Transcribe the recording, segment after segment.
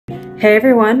Hey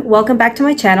everyone, welcome back to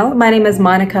my channel. My name is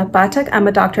Monica Batak. I'm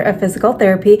a doctor of physical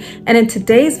therapy, and in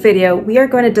today's video, we are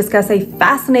going to discuss a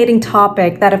fascinating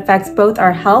topic that affects both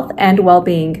our health and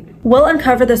well-being. We'll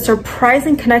uncover the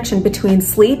surprising connection between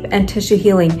sleep and tissue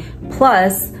healing.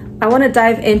 Plus, I want to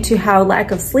dive into how lack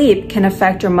of sleep can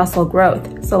affect your muscle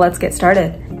growth. So let's get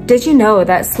started. Did you know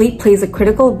that sleep plays a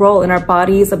critical role in our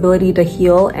body's ability to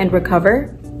heal and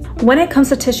recover? When it comes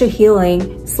to tissue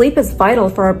healing, sleep is vital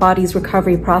for our body's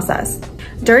recovery process.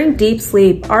 During deep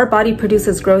sleep, our body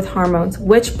produces growth hormones,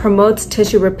 which promotes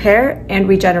tissue repair and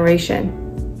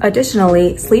regeneration.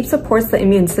 Additionally, sleep supports the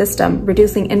immune system,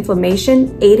 reducing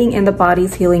inflammation, aiding in the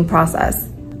body's healing process.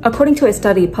 According to a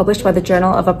study published by the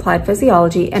Journal of Applied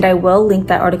Physiology, and I will link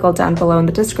that article down below in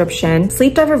the description,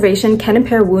 sleep deprivation can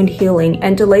impair wound healing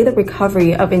and delay the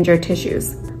recovery of injured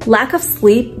tissues. Lack of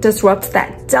sleep disrupts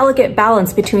that delicate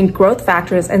balance between growth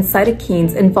factors and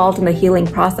cytokines involved in the healing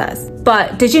process.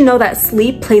 But did you know that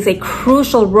sleep plays a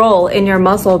crucial role in your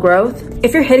muscle growth?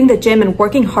 If you're hitting the gym and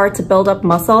working hard to build up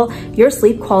muscle, your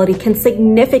sleep quality can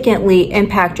significantly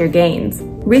impact your gains.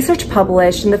 Research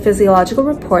published in the Physiological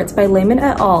Reports by Lehman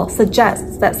et al.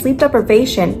 Suggests that sleep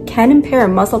deprivation can impair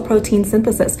muscle protein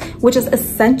synthesis, which is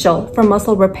essential for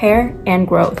muscle repair and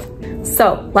growth.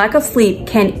 So, lack of sleep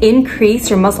can increase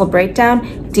your muscle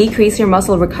breakdown, decrease your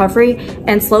muscle recovery,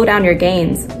 and slow down your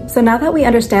gains. So now that we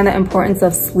understand the importance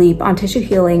of sleep on tissue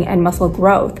healing and muscle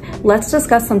growth, let's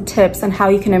discuss some tips on how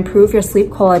you can improve your sleep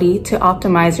quality to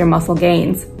optimize your muscle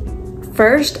gains.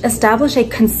 First, establish a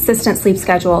consistent sleep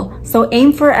schedule. So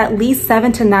aim for at least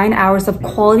 7 to 9 hours of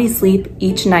quality sleep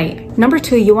each night. Number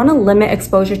 2, you want to limit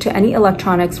exposure to any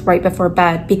electronics right before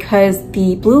bed because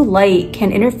the blue light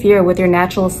can interfere with your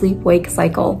natural sleep-wake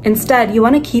cycle. Instead, you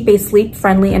want to keep a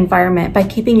sleep-friendly environment by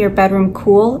keeping your bedroom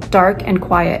cool, dark, and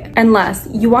quiet. And last,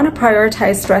 you want to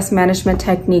prioritize stress management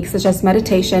techniques such as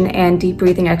meditation and deep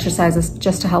breathing exercises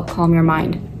just to help calm your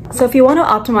mind. So if you want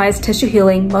to optimize tissue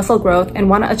healing, muscle growth, and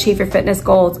want to achieve your fitness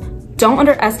goals, don't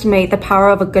underestimate the power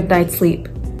of a good night's sleep.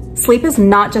 Sleep is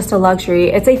not just a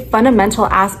luxury, it's a fundamental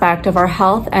aspect of our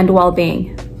health and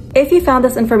well-being. If you found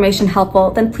this information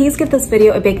helpful, then please give this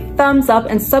video a big thumbs up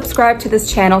and subscribe to this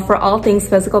channel for all things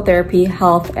physical therapy,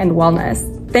 health, and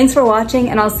wellness. Thanks for watching,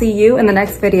 and I'll see you in the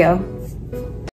next video.